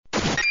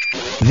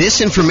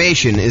This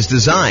information is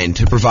designed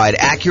to provide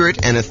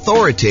accurate and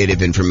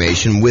authoritative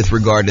information with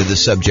regard to the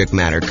subject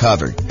matter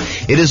covered.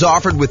 It is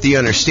offered with the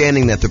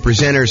understanding that the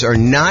presenters are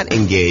not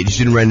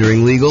engaged in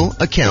rendering legal,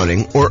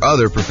 accounting, or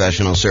other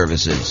professional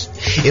services.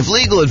 If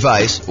legal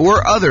advice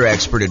or other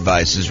expert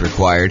advice is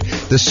required,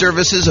 the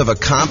services of a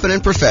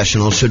competent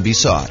professional should be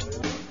sought.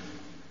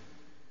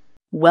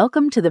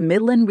 Welcome to the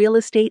Midland Real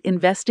Estate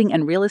Investing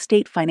and Real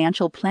Estate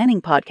Financial Planning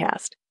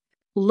Podcast.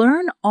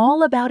 Learn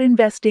all about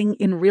investing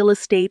in real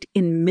estate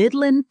in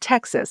Midland,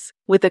 Texas,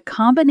 with a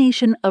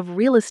combination of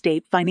real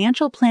estate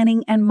financial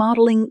planning and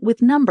modeling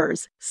with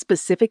numbers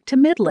specific to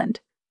Midland,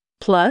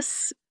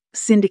 plus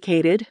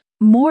syndicated,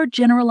 more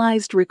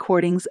generalized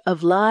recordings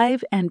of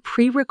live and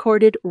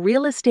pre-recorded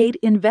real estate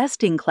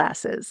investing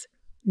classes,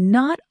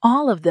 not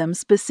all of them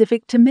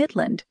specific to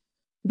Midland.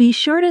 Be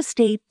sure to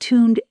stay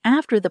tuned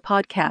after the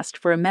podcast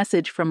for a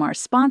message from our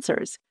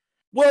sponsors.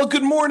 Well,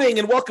 good morning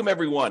and welcome,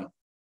 everyone.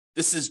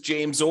 This is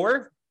James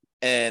Orr,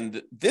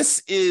 and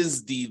this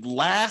is the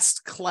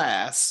last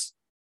class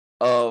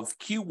of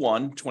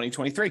Q1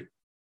 2023.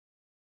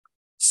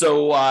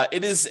 So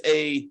it is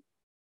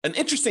an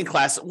interesting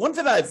class, one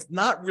that I've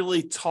not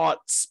really taught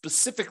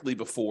specifically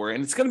before,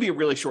 and it's going to be a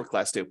really short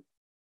class too.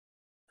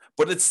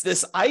 But it's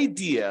this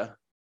idea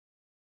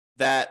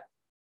that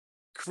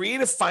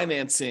creative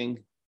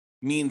financing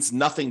means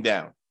nothing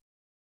down.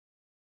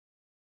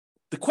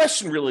 The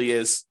question really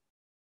is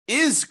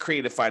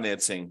creative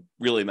financing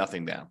really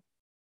nothing down?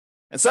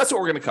 And so that's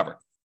what we're going to cover.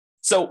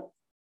 So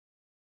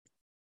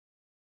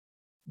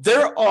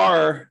there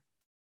are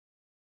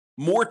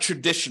more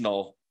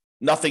traditional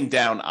nothing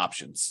down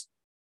options.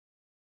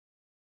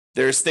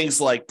 There's things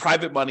like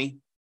private money,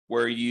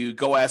 where you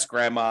go ask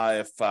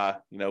grandma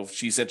if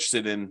she's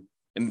interested in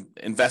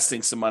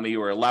investing some money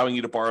or allowing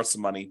you to borrow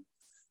some money.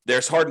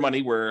 There's hard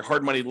money, where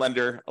hard money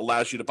lender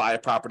allows you to buy a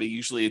property,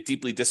 usually a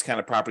deeply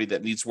discounted property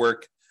that needs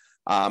work.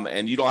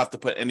 And you don't have to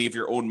put any of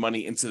your own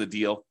money into the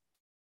deal.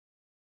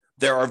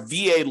 There are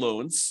VA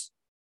loans,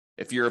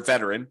 if you're a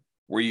veteran,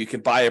 where you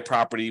can buy a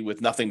property with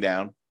nothing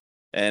down.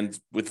 And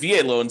with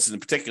VA loans in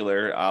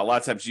particular, a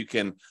lot of times you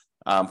can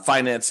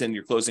finance in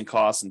your closing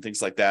costs and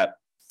things like that.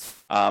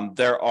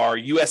 There are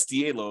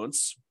USDA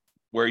loans,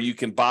 where you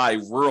can buy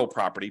rural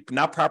property,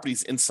 not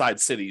properties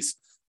inside cities.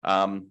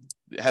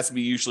 It has to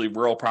be usually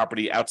rural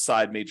property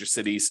outside major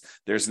cities.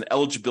 There's an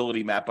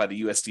eligibility map by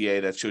the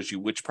USDA that shows you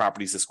which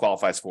properties this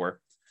qualifies for.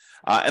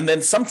 And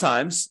then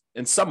sometimes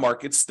in some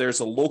markets,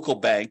 there's a local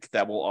bank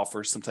that will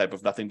offer some type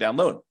of nothing down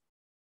loan.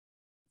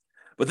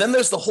 But then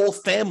there's the whole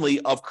family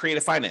of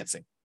creative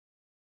financing.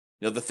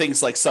 The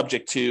things like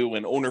subject to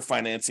and owner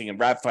financing and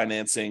wrap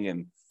financing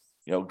and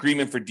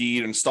agreement for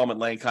deed, installment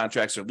land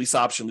contracts, or lease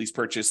option, lease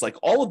purchase, like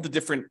all of the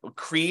different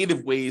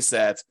creative ways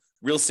that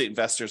real estate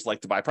investors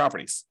like to buy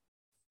properties.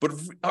 But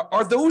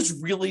are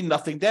those really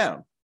nothing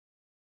down?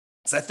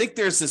 So I think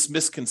there's this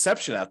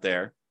misconception out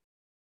there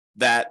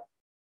that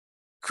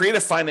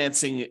creative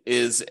financing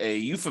is a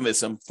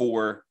euphemism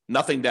for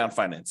nothing down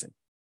financing.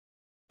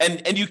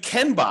 And you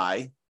can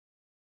buy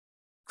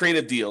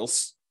creative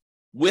deals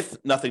with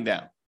nothing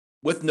down,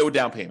 with no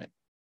down payment.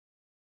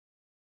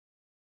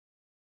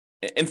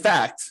 In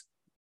fact,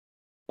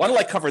 why don't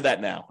I cover that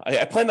now?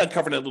 I plan on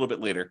covering it a little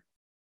bit later,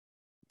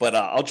 but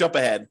I'll jump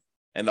ahead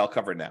and I'll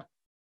cover it now.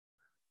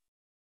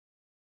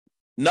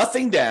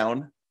 Nothing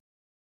down,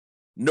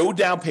 no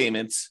down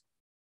payments,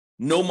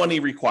 no money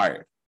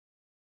required.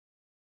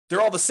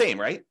 They're all the same,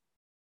 right?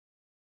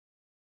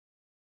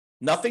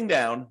 Nothing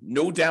down,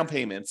 no down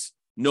payments,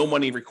 no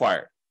money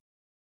required.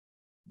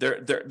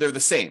 They're the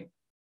same.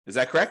 Is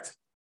that correct?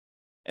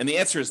 And the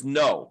answer is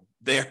no,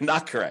 they are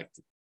not correct.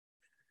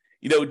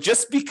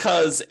 Just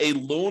because a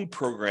loan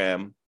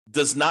program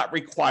does not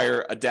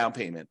require a down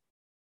payment,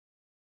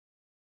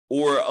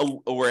 or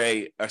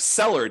a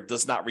seller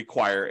does not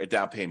require a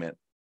down payment,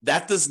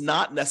 that does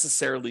not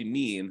necessarily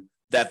mean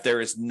that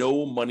there is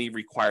no money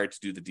required to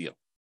do the deal.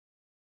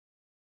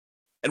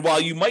 And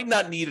while you might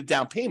not need a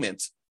down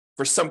payment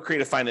for some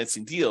creative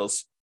financing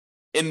deals,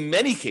 in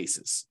many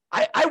cases,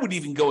 I would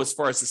even go as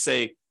far as to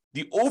say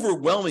the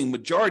overwhelming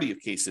majority of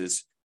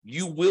cases,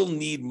 you will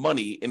need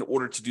money in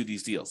order to do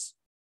these deals.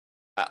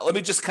 Let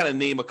me just kind of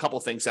name a couple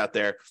things out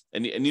there,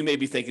 and you may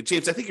be thinking,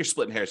 James, I think you're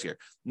splitting hairs here.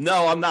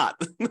 No, I'm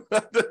not.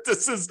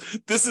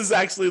 This is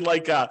actually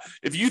like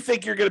if you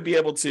think you're going to be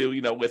able to,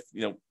 with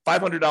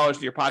 $500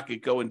 in your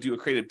pocket, go and do a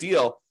creative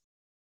deal,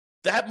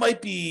 that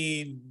might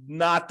be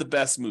not the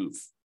best move.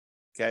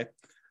 Okay,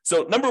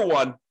 so number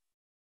one,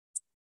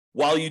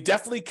 while you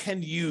definitely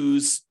can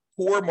use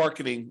poor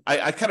marketing,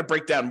 I kind of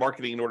break down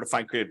marketing in order to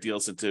find creative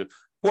deals into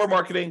poor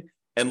marketing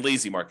and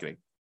lazy marketing.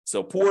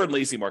 So poor and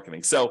lazy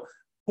marketing. So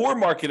poor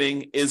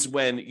marketing is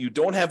when you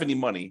don't have any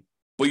money,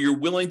 but you're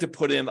willing to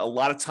put in a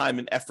lot of time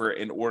and effort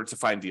in order to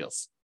find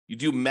deals. You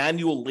do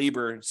manual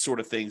labor sort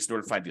of things in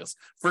order to find deals.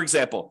 For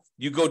example,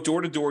 you go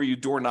door to door, you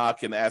door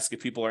knock and ask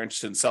if people are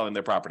interested in selling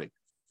their property.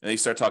 And they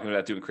start talking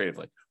about doing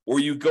creatively. Or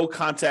you go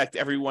contact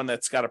everyone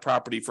that's got a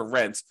property for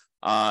rent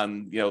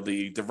on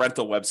the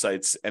rental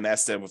websites and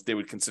ask them if they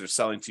would consider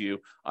selling to you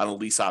on a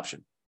lease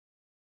option.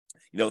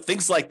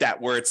 things like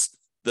that, where it's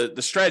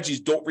the strategies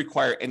don't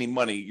require any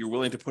money. You're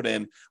willing to put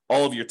in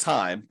all of your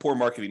time, poor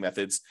marketing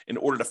methods, in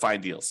order to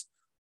find deals.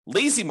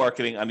 Lazy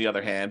marketing, on the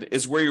other hand,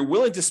 is where you're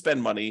willing to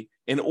spend money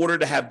in order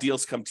to have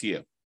deals come to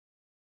you.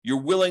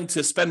 You're willing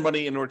to spend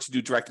money in order to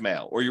do direct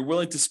mail, or you're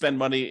willing to spend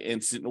money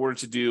in order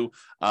to do,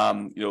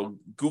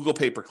 Google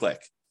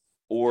pay-per-click,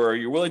 or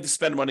you're willing to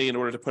spend money in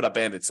order to put up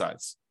bandit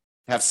signs,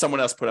 have someone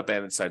else put up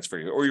bandit signs for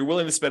you, or you're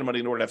willing to spend money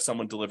in order to have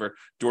someone deliver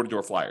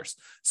door-to-door flyers.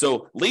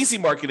 So lazy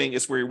marketing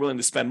is where you're willing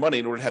to spend money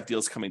in order to have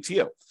deals coming to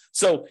you.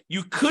 So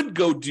you could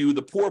go do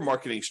the poor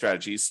marketing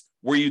strategies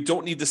where you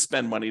don't need to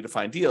spend money to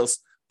find deals.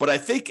 But I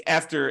think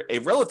after a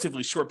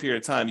relatively short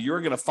period of time,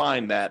 you're going to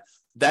find that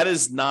that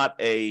is not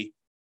a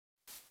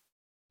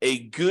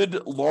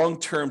good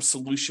long-term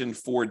solution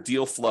for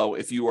deal flow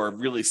if you are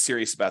really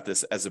serious about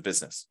this as a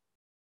business.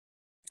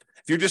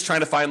 If you're just trying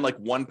to find like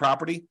one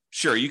property,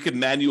 sure, you could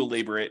manual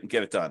labor it and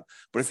get it done.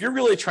 But if you're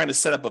really trying to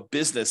set up a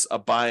business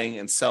of buying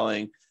and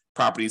selling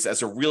properties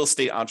as a real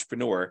estate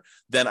entrepreneur,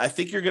 then I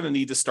think you're going to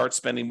need to start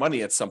spending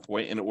money at some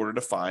point in order to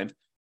find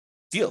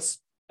deals,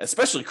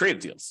 especially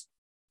creative deals.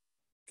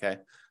 Okay.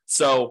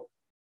 So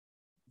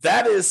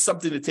that is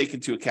something to take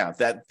into account,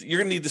 that you're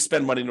going to need to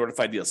spend money in order to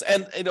find deals.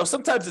 And,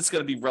 sometimes it's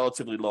going to be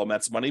relatively low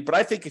amounts of money, but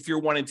I think if you're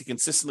wanting to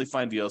consistently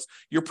find deals,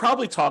 you're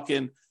probably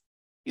talking,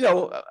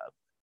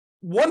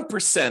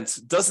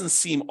 1% doesn't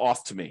seem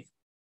off to me.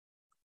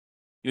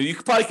 You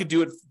probably could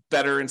do it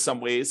better in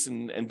some ways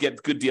and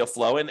get good deal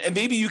flow. And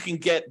maybe you can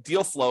get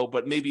deal flow,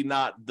 but maybe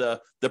not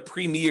the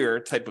premier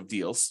type of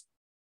deals.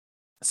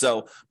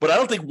 So, but I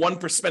don't think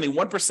spending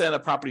 1%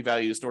 of property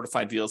values in order to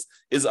find deals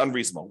is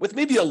unreasonable, with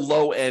maybe a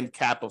low end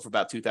cap of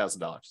about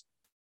 $2,000.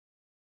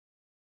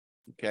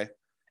 Okay.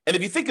 And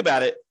if you think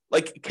about it,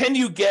 like, can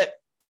you get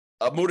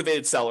a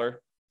motivated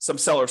seller, some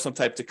seller of some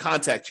type, to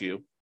contact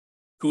you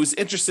who is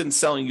interested in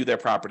selling you their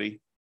property?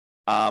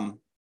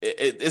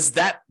 Is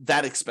that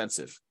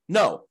expensive?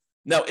 No.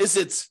 Now, is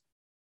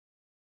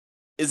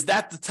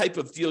that the type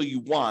of deal you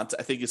want?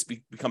 I think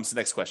becomes the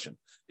next question.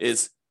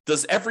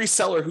 Does every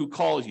seller who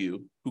calls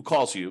you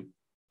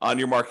on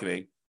your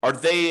marketing, are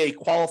they a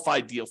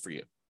qualified deal for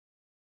you?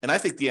 And I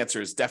think the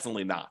answer is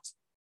definitely not.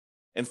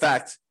 In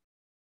fact,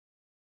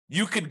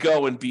 you could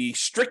go and be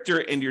stricter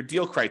in your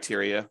deal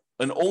criteria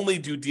and only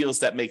do deals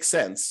that make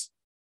sense.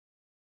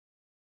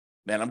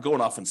 Man, I'm going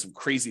off on some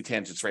crazy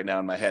tangents right now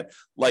in my head.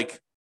 Like,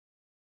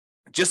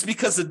 just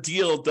because a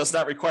deal does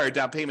not require a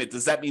down payment,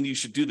 does that mean you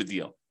should do the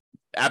deal?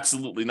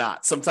 Absolutely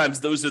not.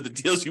 Sometimes those are the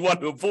deals you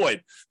want to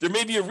avoid. There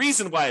may be a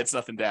reason why it's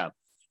nothing down.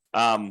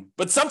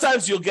 But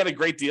sometimes you'll get a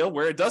great deal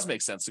where it does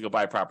make sense to go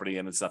buy a property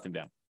and it's nothing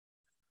down.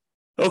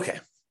 Okay.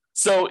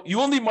 So you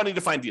will need money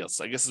to find deals,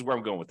 I guess is where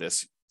I'm going with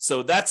this.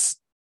 So that's,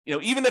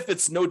 even if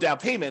it's no down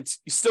payment,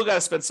 you still got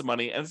to spend some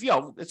money. And,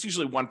 it's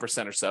usually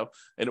 1% or so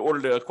in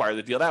order to acquire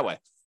the deal that way.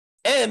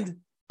 And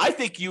I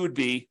think you would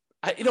be,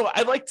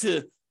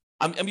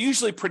 I'm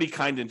usually pretty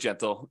kind and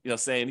gentle,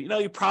 saying,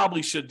 you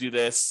probably should do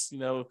this,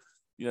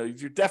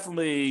 you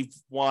definitely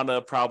want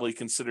to probably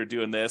consider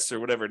doing this or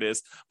whatever it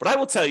is. But I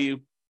will tell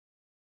you,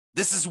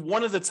 this is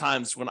one of the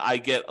times when I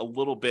get a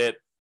little bit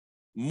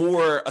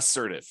more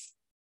assertive.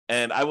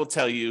 And I will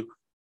tell you,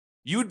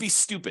 you would be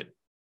stupid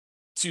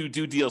to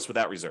do deals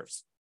without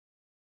reserves.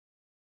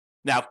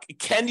 Now,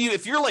 can you,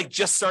 if you're like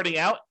just starting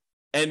out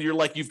and you're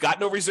like, you've got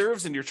no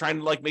reserves and you're trying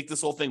to like make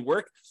this whole thing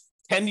work,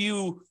 can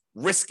you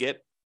risk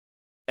it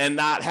and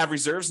not have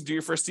reserves and do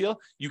your first deal?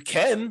 You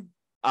can.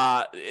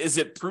 Is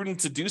it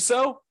prudent to do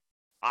so?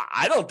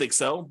 I don't think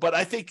so, but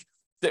I think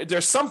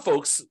there's some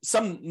folks,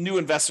 some new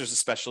investors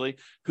especially,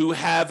 who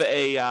have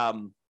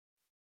their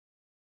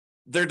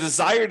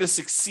desire to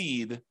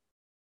succeed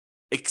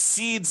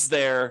exceeds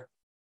their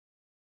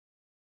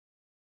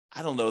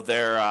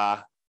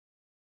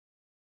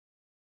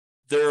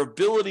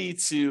ability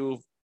to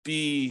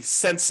be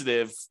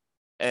sensitive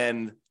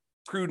and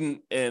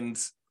prudent and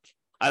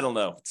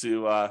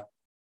to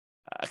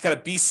kind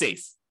of be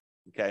safe.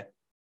 Okay.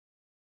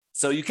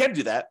 So you can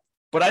do that,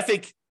 but I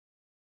think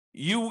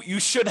you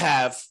should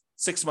have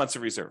 6 months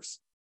of reserves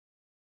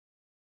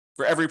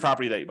for every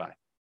property that you buy.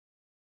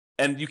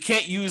 And you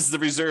can't use the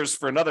reserves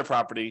for another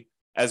property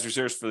as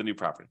reserves for the new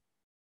property.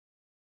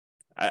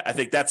 I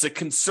think that's a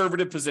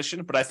conservative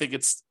position, but I think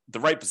it's the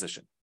right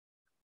position.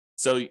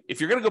 So if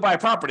you're going to go buy a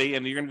property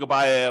and you're going to go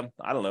buy a,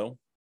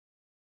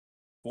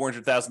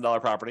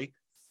 $400,000 property,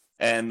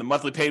 and the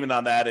monthly payment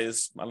on that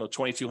is,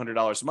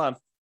 $2,200 a month,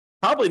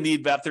 probably need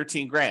about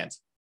 $13,000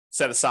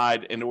 set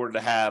aside in order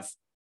to have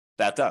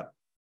that done.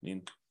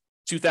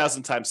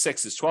 2,000 times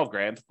 6 is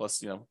 $12,000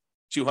 plus,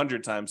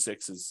 200 times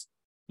 6 is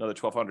another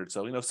 1,200.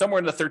 So, somewhere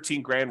in the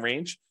 $13,000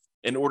 range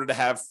in order to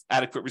have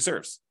adequate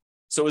reserves.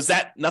 So is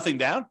that nothing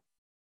down?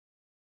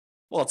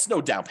 Well, it's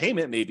no down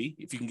payment, maybe,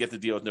 if you can get the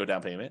deal with no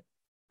down payment.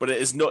 But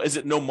is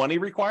it no money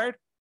required?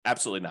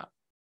 Absolutely not.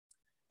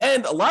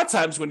 And a lot of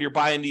times when you're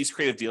buying these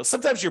creative deals,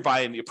 sometimes you're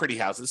buying pretty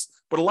houses,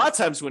 but a lot of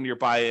times when you're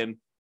buying,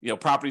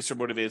 properties from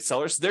motivated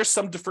sellers, there's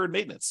some deferred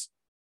maintenance.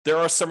 There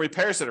are some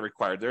repairs that are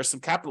required. There are some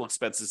capital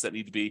expenses that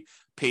need to be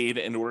paid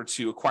in order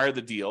to acquire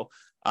the deal.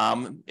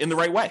 in the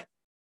right way.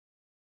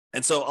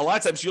 And so a lot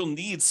of times you'll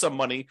need some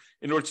money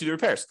in order to do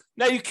repairs.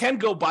 Now you can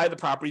go buy the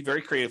property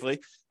very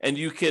creatively, and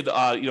you could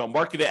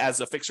market it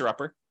as a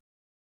fixer-upper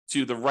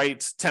to the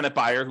right tenant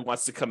buyer who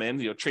wants to come in,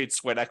 trade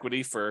sweat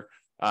equity for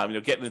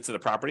getting into the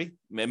property.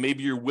 And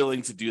maybe you're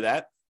willing to do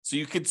that. So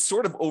you could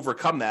sort of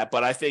overcome that.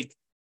 But I think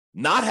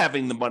not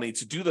having the money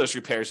to do those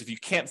repairs, if you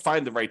can't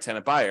find the right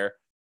tenant buyer,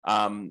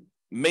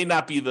 may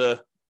not be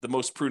the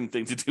most prudent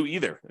thing to do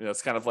either.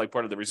 It's kind of like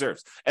part of the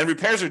reserves. And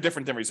repairs are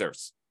different than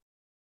reserves.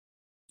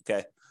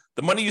 Okay.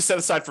 The money you set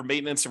aside for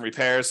maintenance and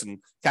repairs and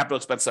capital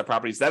expenses on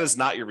properties, that is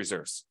not your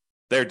reserves.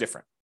 They're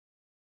different.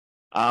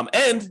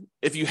 And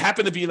if you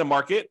happen to be in a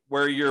market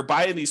where you're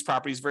buying these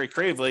properties very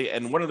creatively,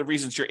 and one of the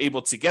reasons you're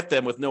able to get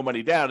them with no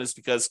money down is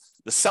because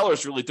the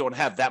sellers really don't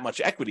have that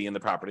much equity in the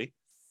property,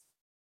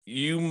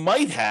 you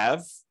might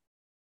have,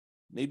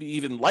 maybe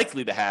even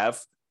likely to have,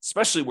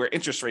 especially where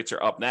interest rates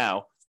are up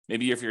now,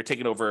 maybe if you're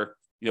taking over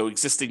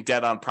existing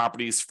debt on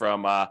properties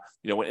from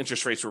when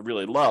interest rates were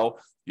really low,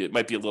 it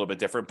might be a little bit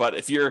different. But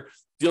if you're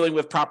dealing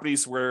with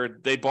properties where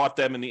they bought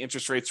them and the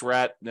interest rates were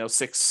at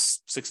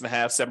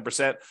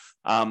 6.5%,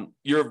 7%,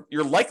 you're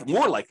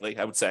more likely,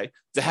 I would say,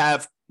 to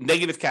have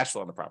negative cash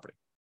flow on the property.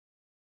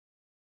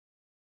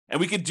 And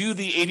we could do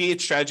the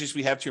 88 strategies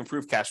we have to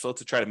improve cash flow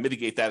to try to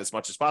mitigate that as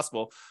much as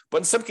possible. But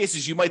in some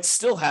cases, you might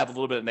still have a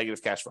little bit of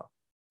negative cash flow,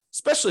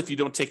 especially if you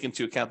don't take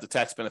into account the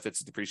tax benefits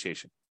of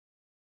depreciation.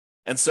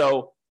 And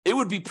so it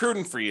would be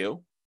prudent for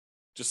you,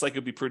 just like it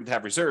would be prudent to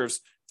have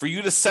reserves, for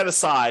you to set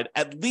aside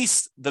at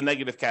least the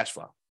negative cash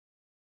flow.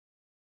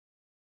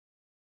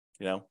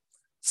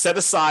 Set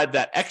aside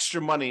that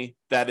extra money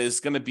that is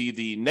going to be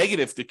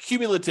the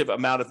cumulative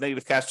amount of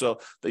negative cash flow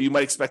that you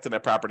might expect in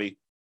that property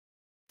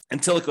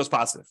until it goes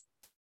positive.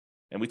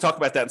 And we talk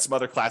about that in some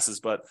other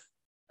classes, but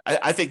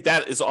I think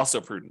that is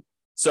also prudent.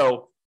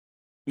 So,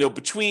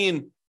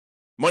 between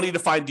money to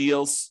find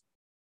deals,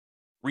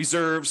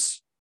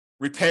 reserves,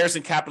 repairs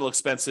and capital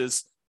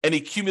expenses, any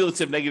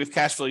cumulative negative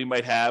cash flow you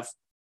might have,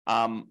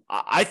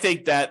 I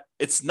think that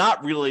it's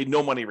not really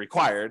no money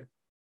required,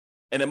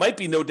 and it might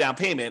be no down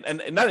payment.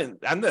 And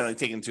I'm not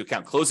taking into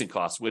account closing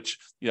costs, which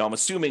I'm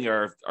assuming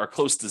are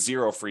close to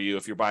zero for you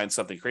if you're buying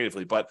something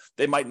creatively, but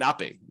they might not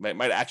be.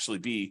 Might actually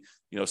be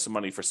some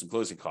money for some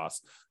closing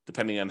costs,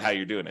 depending on how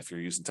you're doing. If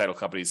you're using title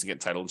companies to get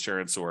title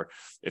insurance, or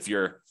if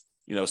you're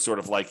sort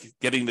of like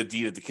getting the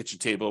deed at the kitchen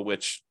table,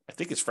 which I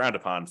think is frowned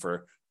upon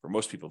for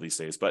most people these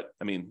days. But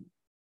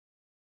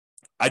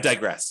I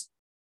digress.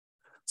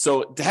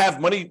 So to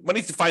have money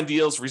to find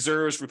deals,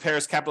 reserves,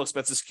 repairs, capital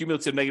expenses,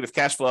 cumulative negative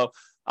cash flow,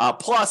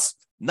 plus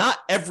not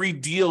every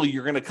deal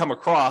you're going to come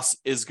across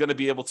is going to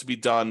be able to be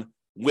done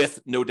with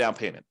no down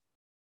payment.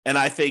 And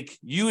I think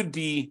you would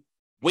be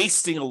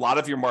wasting a lot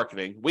of your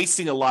marketing,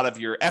 wasting a lot of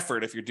your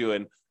effort if you're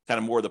doing kind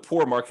of more of the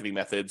poor marketing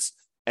methods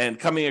and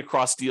coming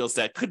across deals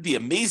that could be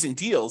amazing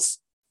deals,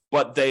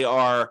 but they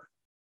are,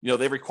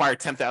 they require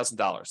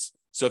 $10,000.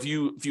 So if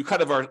you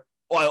kind of are,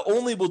 I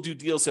only will do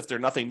deals if they're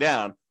nothing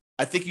down,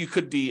 I think you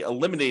could be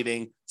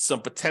eliminating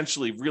some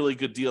potentially really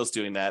good deals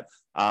doing that.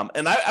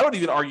 And I would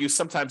even argue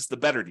sometimes the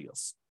better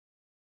deals.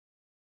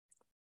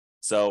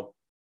 So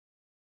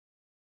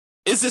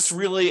is this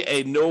really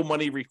a no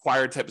money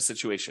required type of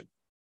situation?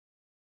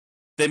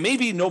 They may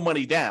be no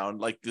money down,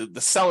 like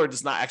the seller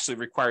does not actually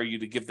require you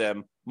to give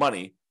them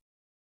money,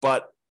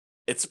 but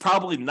it's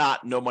probably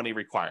not no money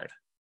required.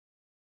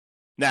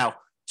 Now,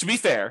 to be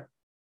fair,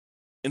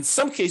 in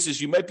some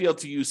cases, you might be able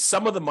to use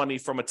some of the money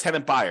from a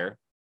tenant buyer.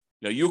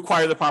 You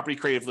acquire the property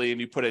creatively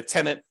and you put a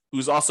tenant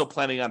who's also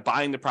planning on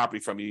buying the property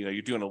from you.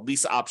 You're doing a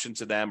lease option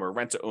to them or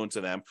rent to own to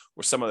them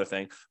or some other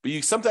thing. But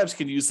you sometimes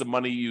can use the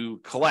money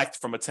you collect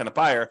from a tenant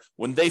buyer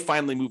when they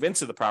finally move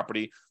into the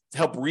property to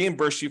help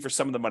reimburse you for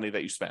some of the money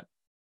that you spent.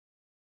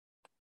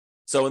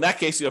 So in that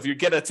case, if you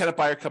get a tenant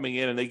buyer coming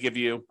in and they give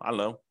you,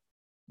 1%,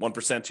 2%,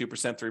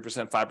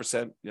 3%,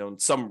 5%, in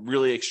some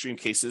really extreme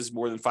cases,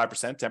 more than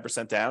 5%,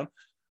 10% down,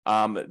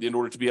 in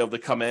order to be able to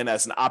come in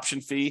as an option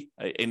fee,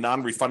 a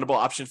non-refundable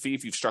option fee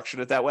if you've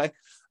structured it that way,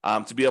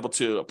 to be able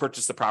to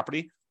purchase the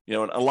property. In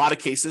a lot of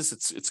cases,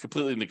 it's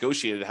completely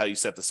negotiated how you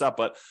set this up,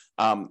 but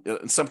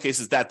in some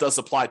cases that does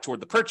apply toward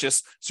the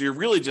purchase. So you're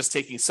really just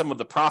taking some of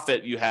the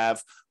profit you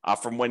have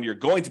from when you're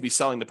going to be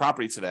selling the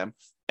property to them,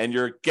 and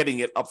you're getting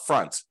it up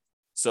front.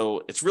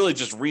 So it's really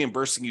just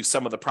reimbursing you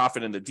some of the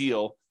profit in the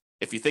deal,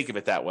 if you think of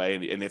it that way,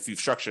 and if you've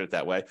structured it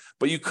that way.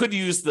 But you could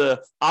use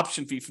the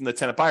option fee from the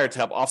tenant buyer to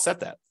help offset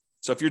that.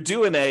 So if you're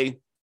doing a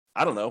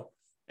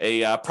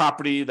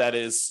property that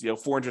is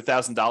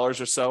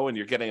 $400,000 or so, and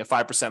you're getting a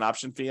 5%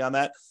 option fee on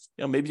that,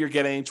 maybe you're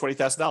getting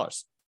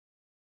 $20,000,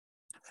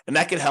 and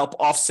that could help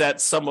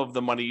offset some of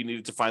the money you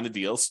needed to find the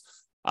deals.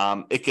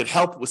 It could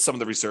help with some of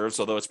the reserves,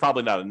 although it's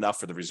probably not enough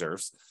for the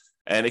reserves,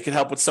 and it can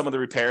help with some of the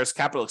repairs,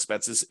 capital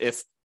expenses,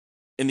 if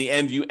in the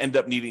end you end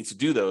up needing to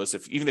do those.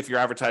 Even if you're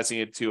advertising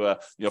it to a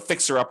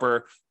fixer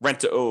upper, rent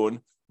to own,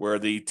 where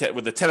the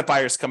tenant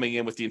buyers coming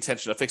in with the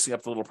intention of fixing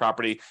up the little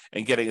property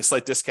and getting a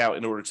slight discount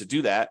in order to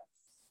do that.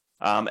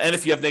 And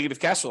if you have negative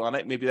cash flow on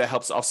it, maybe that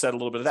helps offset a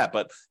little bit of that.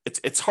 But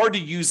it's hard to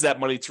use that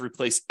money to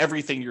replace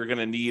everything you're going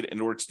to need in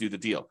order to do the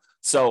deal.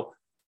 So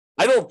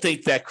I don't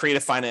think that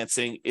creative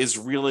financing is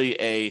really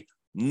a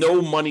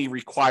no money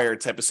required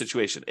type of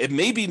situation. It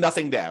may be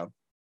nothing down,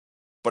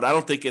 but I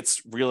don't think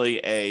it's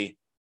really a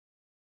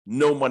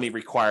no money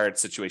required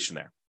situation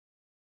there.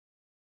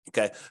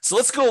 Okay, so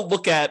let's go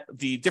look at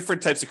the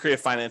different types of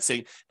creative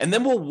financing, and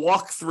then we'll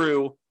walk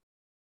through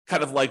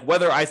kind of like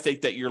whether I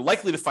think that you're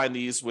likely to find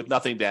these with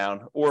nothing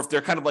down, or if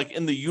they're kind of like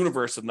in the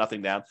universe of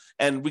nothing down,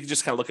 and we can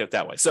just kind of look at it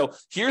that way. So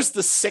here's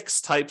the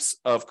 6 types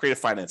of creative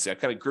financing. I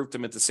kind of grouped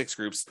them into 6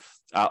 groups.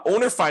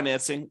 Owner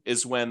financing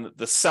is when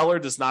the seller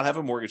does not have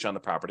a mortgage on the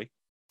property.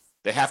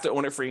 They have to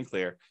own it free and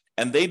clear,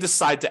 and they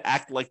decide to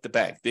act like the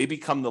bank. They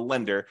become the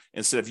lender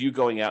instead of you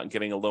going out and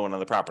getting a loan on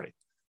the property.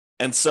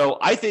 And so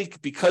I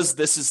think because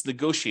this is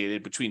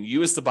negotiated between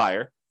you as the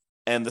buyer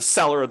and the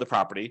seller of the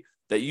property,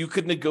 that you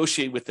could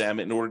negotiate with them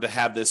in order to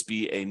have this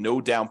be a no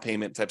down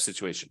payment type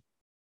situation.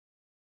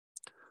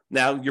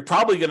 Now, you're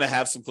probably going to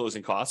have some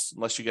closing costs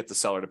unless you get the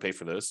seller to pay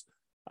for those.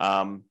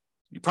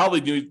 You probably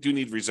do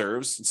need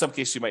reserves. In some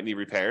cases, you might need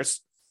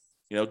repairs,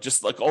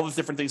 just like all the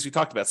different things we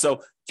talked about.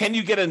 So can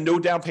you get a no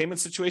down payment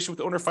situation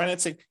with owner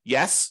financing?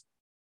 Yes.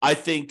 I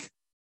think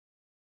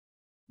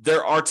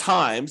there are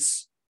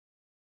times,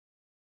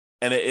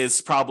 and it is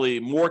probably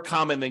more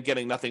common than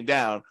getting nothing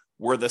down,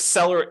 where the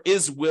seller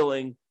is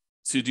willing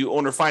to do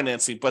owner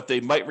financing, but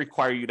they might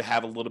require you to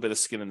have a little bit of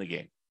skin in the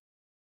game,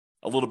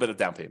 a little bit of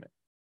down payment.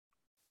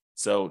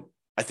 So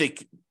I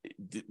think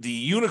the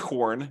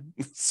unicorn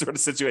sort of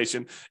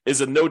situation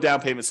is a no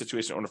down payment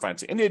situation, owner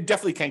financing, and you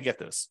definitely can get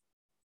this.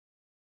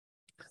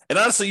 And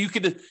honestly, you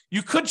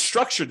could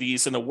structure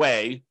these in a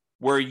way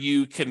where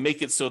you can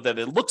make it so that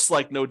it looks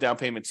like no down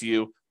payment to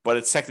you, but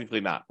it's technically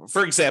not.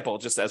 For example,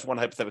 just as one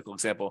hypothetical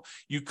example,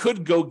 you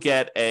could go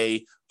get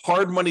a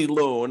hard money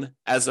loan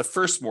as a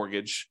first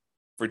mortgage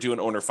for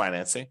doing owner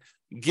financing,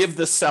 give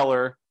the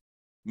seller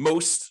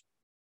most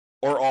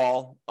or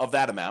all of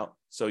that amount.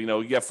 So, you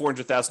have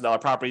 $400,000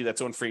 property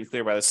that's owned free and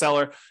clear by the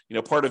seller.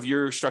 Part of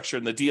your structure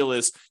in the deal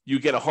is you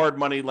get a hard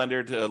money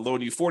lender to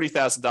loan you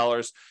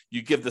 $40,000.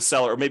 You give the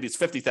seller, or maybe it's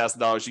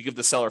 $50,000. You give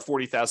the seller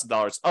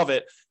 $40,000 of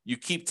it. You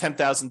keep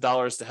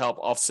 $10,000 to help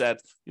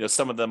offset,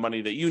 some of the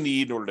money that you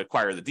need in order to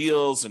acquire the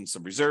deals and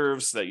some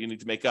reserves that you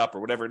need to make up or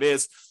whatever it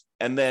is.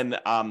 And then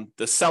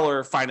the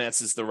seller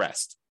finances the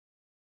rest.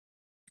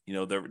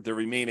 The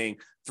remaining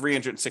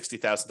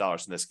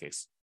 $360,000 in this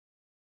case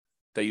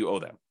that you owe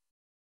them.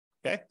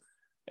 Okay.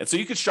 And so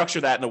you could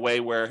structure that in a way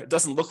where it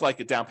doesn't look like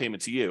a down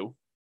payment to you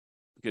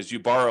because you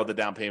borrow the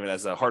down payment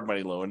as a hard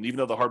money loan. And even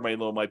though the hard money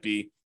loan might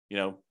be,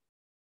 8,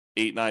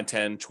 9,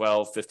 10,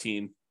 12,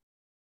 15,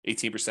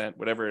 18%,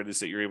 whatever it is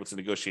that you're able to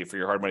negotiate for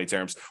your hard money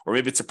terms, or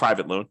maybe it's a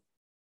private loan.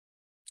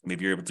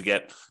 Maybe you're able to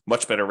get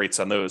much better rates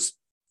on those.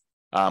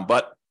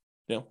 But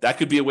that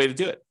could be a way to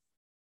do it.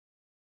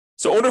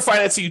 So owner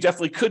financing, you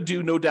definitely could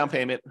do no down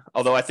payment,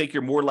 although I think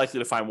you're more likely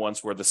to find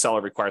ones where the seller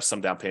requires some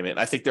down payment. And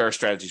I think there are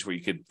strategies where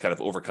you could kind of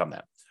overcome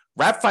that.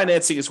 Wrap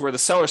financing is where the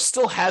seller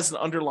still has an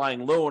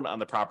underlying loan on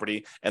the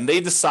property, and they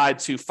decide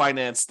to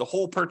finance the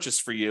whole purchase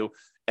for you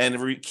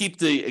and keep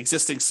the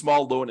existing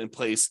small loan in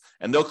place,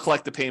 and they'll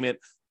collect the payment.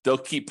 They'll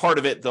keep part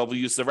of it. They'll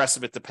use the rest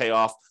of it to pay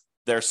off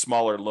their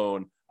smaller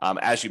loan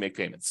as you make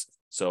payments.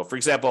 So, for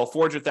example,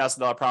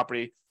 $400,000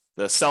 property,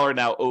 the seller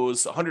now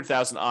owes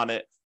 $100,000 on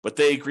it, but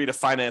they agree to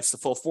finance the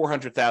full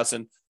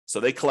 $400,000.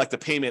 So they collect the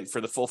payment for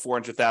the full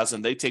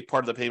 $400,000. They take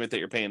part of the payment that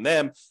you're paying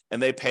them,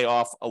 and they pay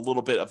off a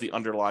little bit of the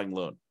underlying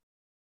loan.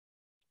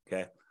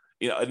 Okay.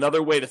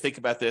 Another way to think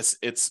about this,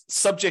 it's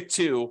subject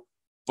to,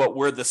 but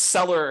where the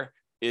seller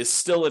is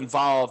still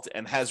involved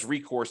and has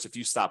recourse if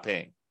you stop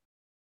paying.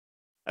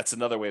 That's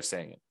another way of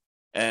saying it.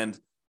 And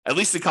at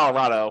least in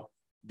Colorado,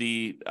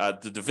 the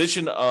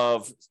division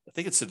of, I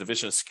think it's the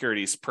Division of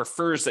Securities,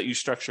 prefers that you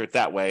structure it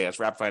that way as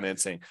wrap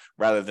financing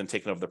rather than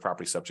taking over the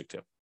property subject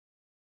to.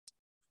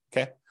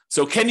 Okay.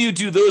 So can you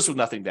do those with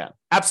nothing down?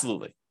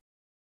 Absolutely.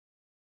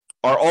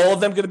 Are all of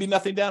them going to be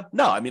nothing down?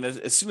 No. I mean,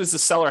 as soon as the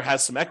seller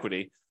has some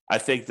equity, I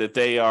think that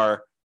they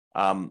are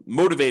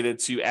motivated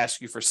to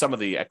ask you for some of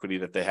the equity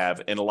that they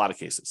have in a lot of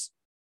cases.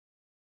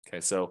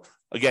 Okay. So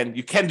again,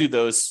 you can do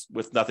those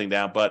with nothing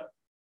down, but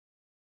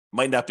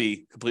might not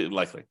be completely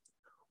likely.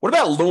 What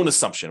about loan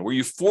assumption, where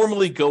you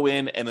formally go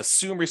in and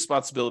assume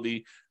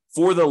responsibility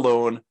for the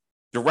loan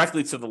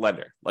directly to the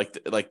lender?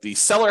 Like the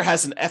seller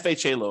has an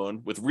FHA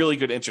loan with really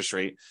good interest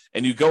rate,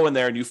 and you go in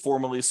there and you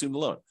formally assume the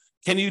loan.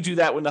 Can you do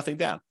that with nothing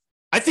down?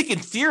 I think in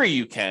theory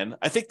you can.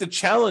 I think the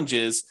challenge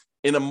is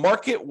in a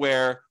market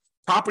where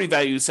property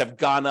values have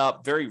gone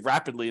up very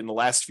rapidly in the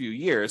last few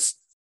years,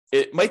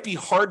 it might be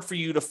hard for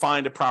you to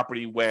find a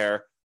property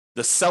where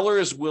the seller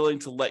is willing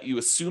to let you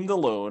assume the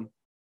loan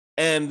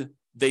and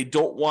they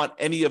don't want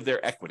any of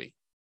their equity.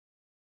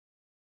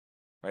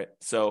 right?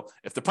 So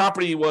if the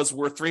property was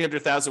worth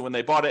 $300,000 when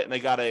they bought it and they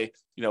got a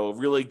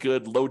really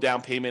good low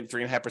down payment,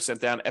 3.5%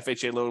 down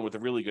FHA loan with a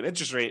really good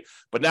interest rate,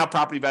 but now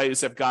property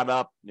values have gone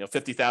up,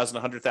 $50,000,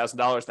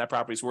 $100,000, and that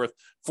property's worth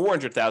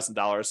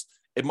 $400,000.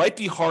 It might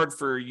be hard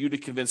for you to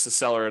convince the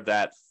seller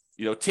that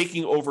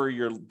taking over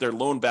their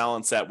loan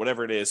balance at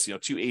whatever it is,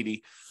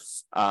 $280,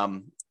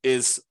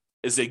 is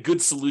a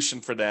good solution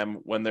for them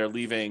when they're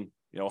leaving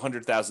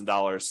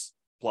 $100,000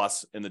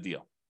 plus in the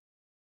deal.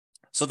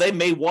 So they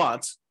may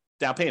want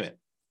down payment.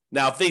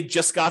 Now, if they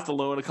just got the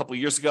loan a couple of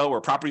years ago, where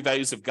property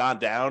values have gone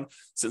down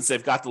since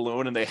they've got the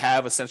loan and they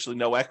have essentially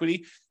no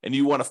equity, and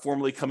you want to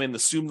formally come in,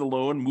 assume the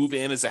loan, move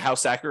in as a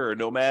house hacker or a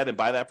nomad and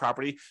buy that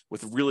property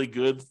with really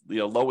good,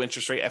 low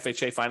interest rate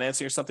FHA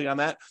financing or something on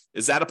that,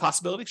 is that a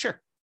possibility?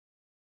 Sure.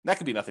 That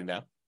could be nothing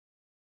down.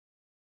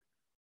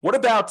 What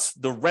about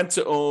the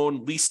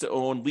rent-to-own,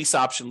 lease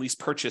option, lease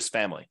purchase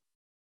family,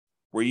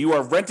 where you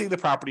are renting the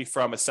property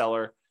from a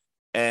seller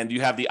and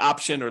you have the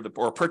option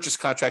or purchase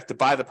contract to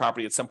buy the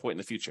property at some point in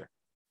the future?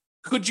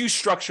 Could you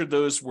structure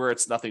those where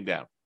it's nothing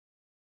down?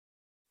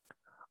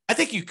 I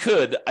think you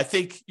could. I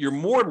think you're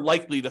more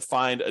likely to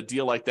find a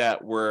deal like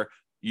that where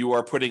you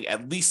are putting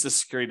at least a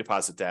security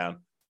deposit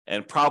down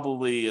and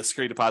probably a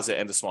security deposit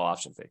and a small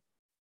option fee.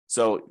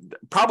 So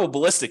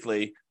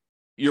probabilistically,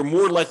 you're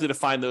more likely to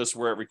find those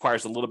where it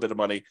requires a little bit of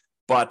money.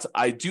 But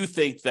I do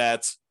think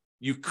that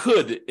you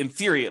could, in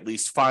theory at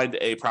least, find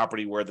a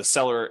property where the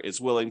seller is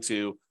willing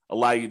to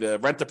allow you to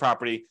rent the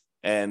property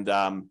and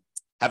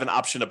have an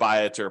option to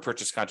buy it or a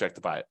purchase contract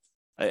to buy it.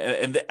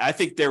 And I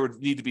think there would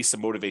need to be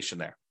some motivation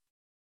there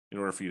in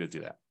order for you to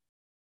do that.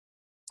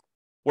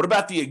 What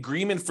about the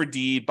agreement for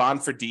deed,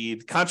 bond for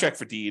deed, contract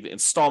for deed,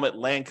 installment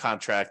land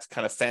contract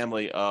kind of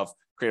family of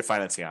creative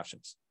financing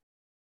options?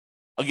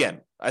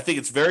 Again, I think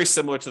it's very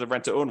similar to the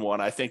rent-to-own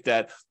one. I think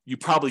that you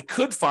probably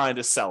could find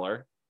a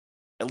seller,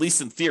 at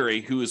least in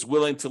theory, who is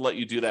willing to let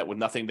you do that with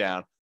nothing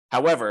down.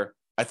 However,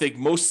 I think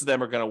most of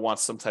them are going to want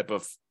some type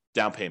of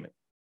down payment.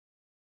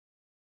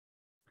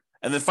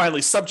 And then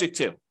finally, subject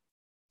to.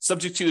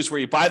 Subject to is where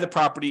you buy the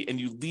property and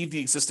you leave the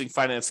existing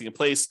financing in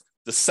place.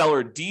 The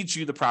seller deeds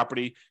you the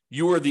property.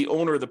 You are the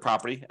owner of the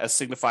property as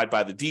signified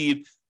by the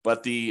deed,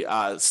 but the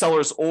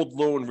seller's old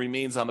loan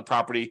remains on the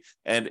property.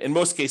 And in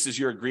most cases,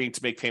 you're agreeing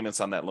to make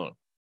payments on that loan.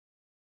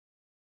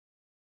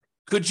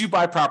 Could you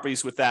buy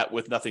properties with that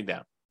with nothing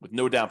down, with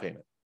no down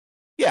payment?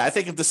 Yeah, I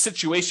think if the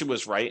situation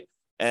was right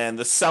and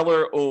the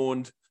seller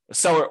owed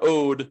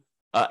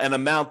an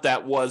amount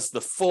that was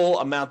the full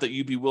amount that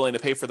you'd be willing to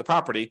pay for the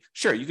property,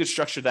 sure, you could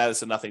structure that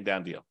as a nothing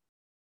down deal.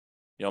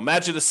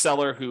 Imagine a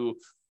seller who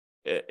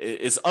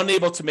is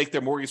unable to make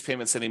their mortgage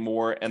payments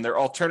anymore, and their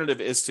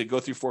alternative is to go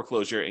through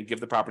foreclosure and give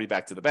the property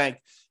back to the bank.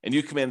 And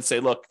you come in and say,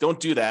 look, don't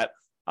do that.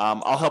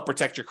 I'll help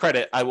protect your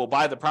credit. I will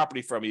buy the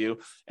property from you,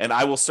 and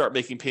I will start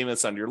making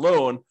payments on your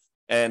loan.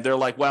 And they're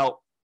like,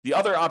 well, the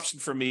other option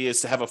for me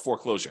is to have a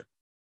foreclosure.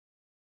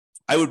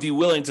 I would be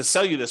willing to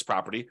sell you this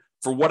property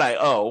for what I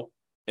owe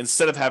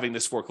instead of having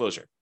this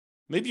foreclosure.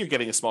 Maybe you're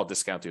getting a small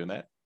discount doing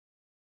that.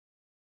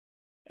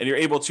 And you're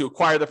able to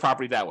acquire the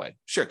property that way.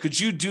 Sure. Could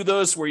you do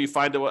those where you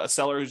find a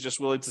seller who's just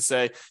willing to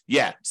say,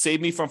 yeah,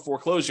 save me from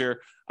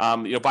foreclosure,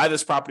 buy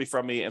this property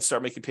from me and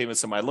start making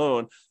payments on my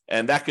loan,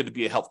 and that could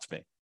be a help to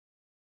me?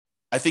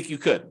 I think you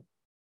could.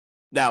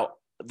 Now,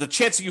 the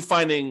chance of you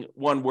finding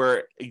one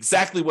where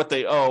exactly what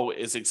they owe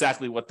is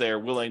exactly what they're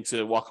willing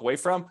to walk away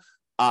from,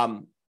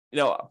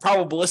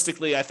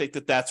 probabilistically, I think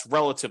that that's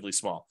relatively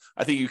small.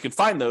 I think you can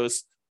find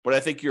those, but I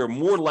think you're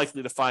more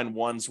likely to find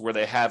ones where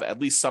they have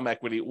at least some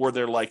equity, or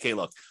they're like, hey,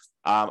 look,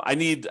 I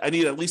need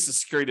at least a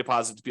security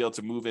deposit to be able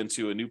to move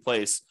into a new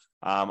place.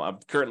 I'm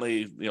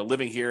currently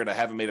living here and I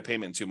haven't made a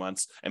payment in 2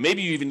 months. And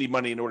maybe you even need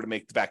money in order to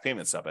make the back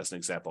payments up, as an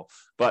example.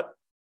 But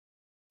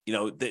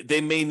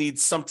they may need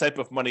some type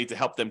of money to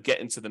help them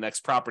get into the next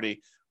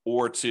property,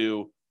 or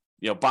to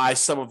buy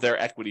some of their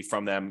equity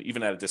from them,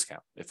 even at a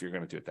discount, if you're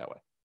going to do it that way.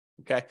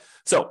 Okay,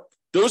 so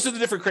those are the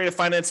different creative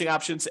financing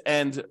options,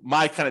 and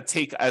my kind of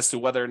take as to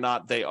whether or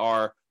not they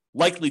are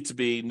likely to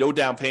be no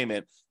down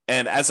payment.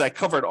 And as I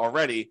covered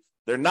already,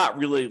 they're not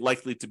really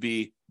likely to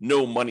be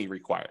no money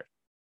required.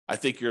 I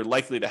think you're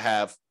likely to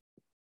have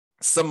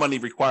some money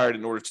required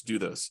in order to do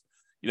those.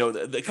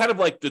 The kind of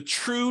like the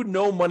true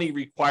no money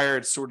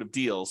required sort of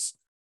deals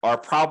are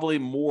probably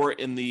more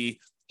in the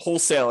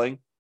wholesaling,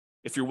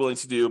 if you're willing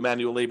to do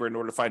manual labor in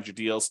order to find your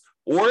deals,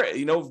 or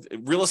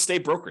real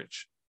estate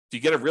brokerage. If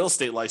you get a real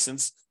estate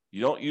license,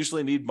 you don't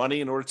usually need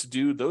money in order to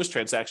do those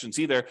transactions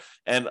either.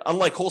 And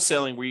unlike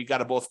wholesaling, where you got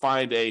to both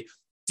find a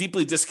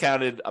deeply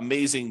discounted,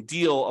 amazing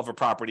deal of a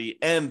property,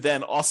 and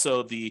then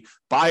also the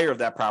buyer of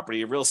that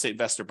property, a real estate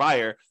investor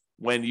buyer,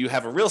 when you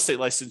have a real estate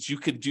license, you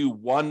could do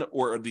one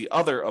or the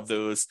other of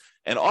those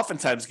and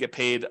oftentimes get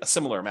paid a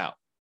similar amount.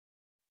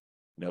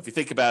 If you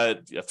think about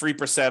it,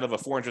 3% of a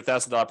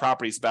 $400,000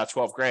 property is about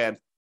 $12,000.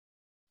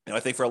 I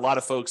think for a lot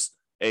of folks,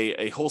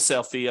 a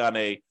wholesale fee on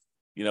an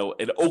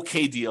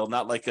okay deal,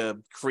 not like a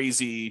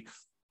crazy,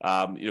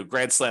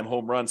 grand slam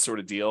home run sort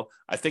of deal,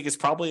 I think it's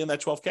probably in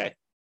that $12,000.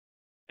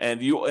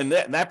 And you, in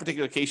that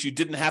particular case, you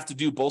didn't have to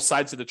do both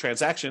sides of the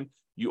transaction.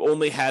 You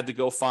only had to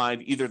go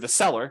find either the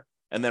seller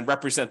and then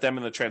represent them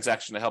in the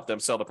transaction to help them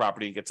sell the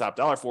property and get top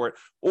dollar for it,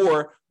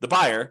 or the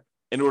buyer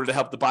in order to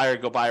help the buyer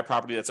go buy a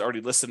property that's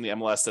already listed in the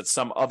MLS that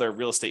some other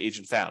real estate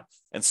agent found.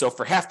 And so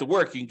for half the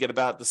work, you can get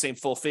about the same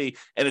full fee,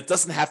 and it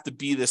doesn't have to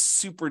be this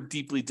super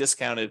deeply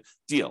discounted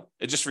deal.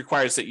 It just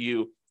requires that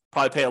you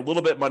probably pay a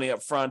little bit of money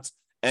up front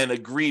and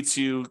agree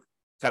to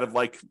kind of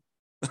like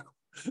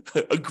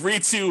agree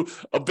to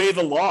obey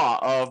the law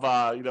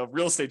of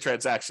real estate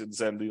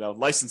transactions and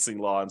licensing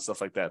law and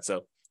stuff like that.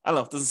 So I don't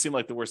know, it doesn't seem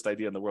like the worst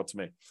idea in the world to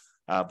me,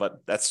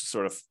 but that's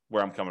sort of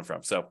where I'm coming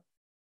from. So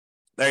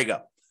there you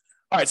go.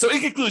 All right, so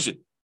in conclusion,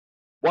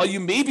 while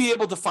you may be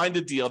able to find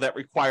a deal that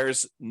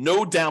requires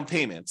no down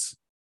payments,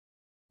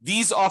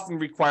 these often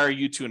require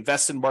you to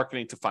invest in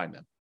marketing to find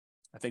them.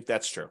 I think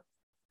that's true.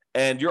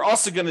 And you're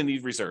also going to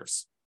need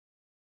reserves.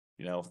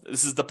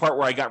 This is the part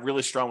where I got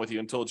really strong with you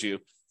and told you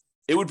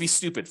it would be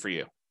stupid for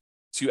you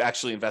to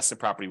actually invest in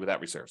property without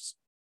reserves.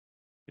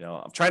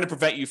 I'm trying to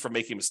prevent you from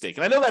making a mistake.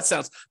 And I know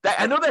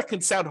that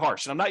can sound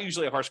harsh. And I'm not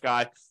usually a harsh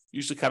guy,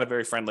 usually kind of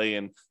very friendly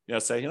and,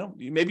 say,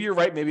 maybe you're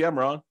right, maybe I'm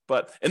wrong.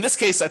 But in this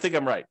case, I think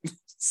I'm right.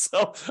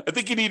 So I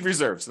think you need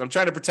reserves. And I'm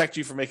trying to protect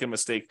you from making a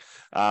mistake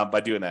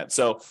by doing that.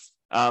 So,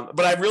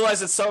 but I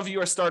realize that some of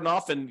you are starting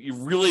off and you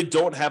really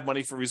don't have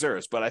money for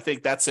reserves. But I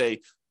think that's a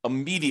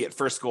immediate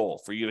first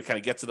goal for you to kind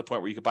of get to the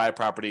point where you can buy a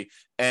property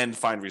and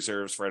find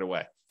reserves right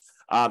away.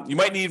 You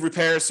might need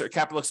repairs or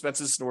capital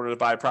expenses in order to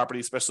buy a property,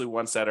 especially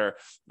ones that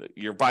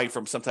you're buying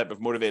from some type of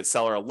motivated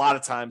seller. A lot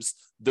of times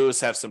those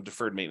have some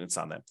deferred maintenance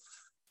on them.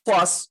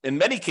 Plus, in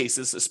many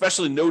cases,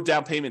 especially no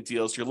down payment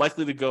deals, you're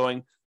likely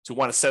to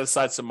want to set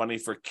aside some money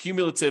for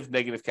cumulative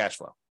negative cash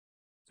flow.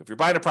 So if you're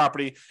buying a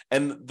property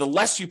and the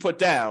less you put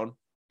down,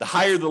 the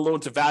higher the loan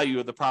to value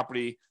of the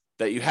property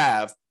that you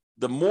have,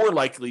 the more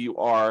likely you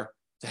are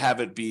to have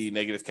it be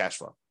negative cash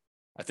flow.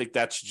 I think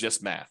that's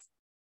just math.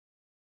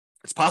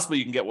 It's possible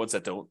you can get ones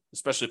that don't,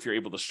 especially if you're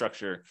able to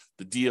structure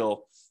the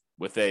deal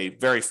with a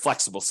very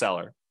flexible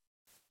seller.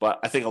 But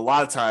I think a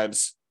lot of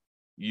times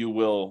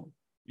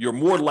you're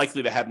more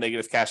likely to have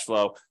negative cash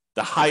flow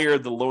the higher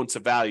the loan to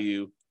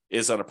value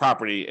is on a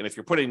property. And if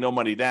you're putting no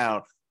money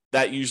down,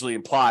 that usually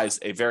implies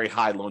a very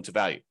high loan to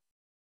value.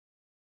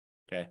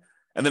 Okay.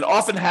 And then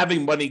often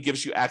having money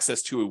gives you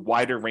access to a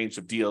wider range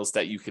of deals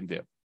that you can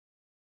do.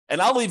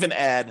 And I'll even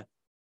add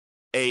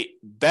a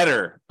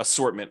better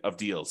assortment of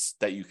deals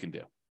that you can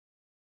do.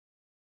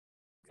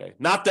 Okay.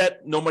 Not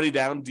that no money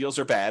down deals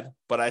are bad,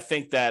 but I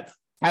think that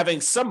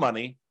having some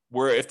money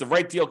where if the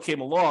right deal came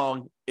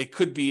along, it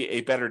could be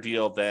a better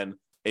deal than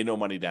a no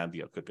money down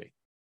deal could be.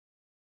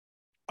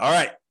 All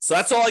right. So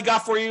that's all I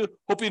got for you.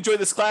 Hope you enjoyed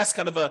this class,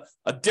 kind of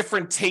a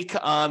different take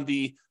on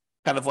the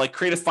kind of like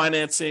creative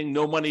financing,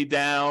 no money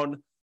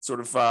down sort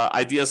of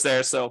ideas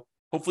there. So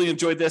hopefully you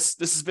enjoyed this.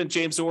 This has been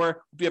James Orr.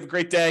 Hope you have a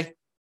great day.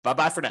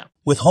 Bye-bye for now.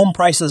 With home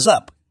prices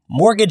up,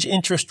 mortgage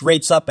interest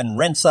rates up, and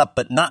rents up,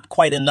 but not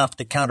quite enough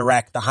to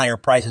counteract the higher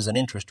prices and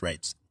interest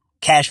rates,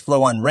 cash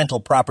flow on rental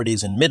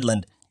properties in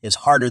Midland is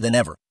harder than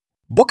ever.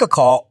 Book a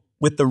call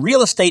with the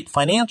Real Estate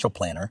Financial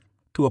Planner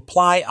to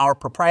apply our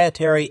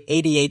proprietary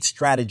 88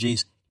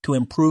 strategies to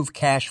improve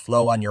cash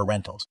flow on your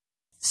rentals.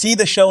 See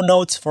the show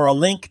notes for a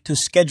link to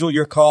schedule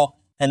your call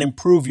and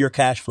improve your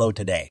cash flow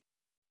today.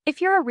 If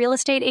you're a real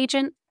estate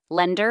agent,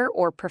 lender,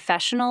 or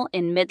professional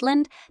in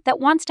Midland that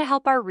wants to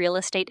help our real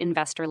estate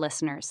investor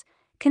listeners,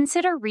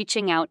 consider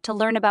reaching out to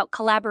learn about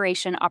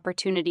collaboration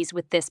opportunities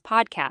with this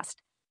podcast.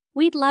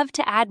 We'd love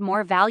to add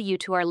more value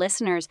to our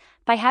listeners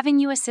by having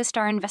you assist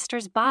our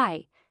investors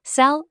buy,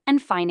 sell,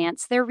 and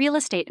finance their real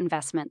estate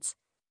investments.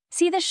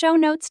 See the show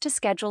notes to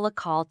schedule a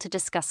call to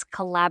discuss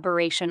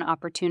collaboration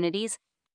opportunities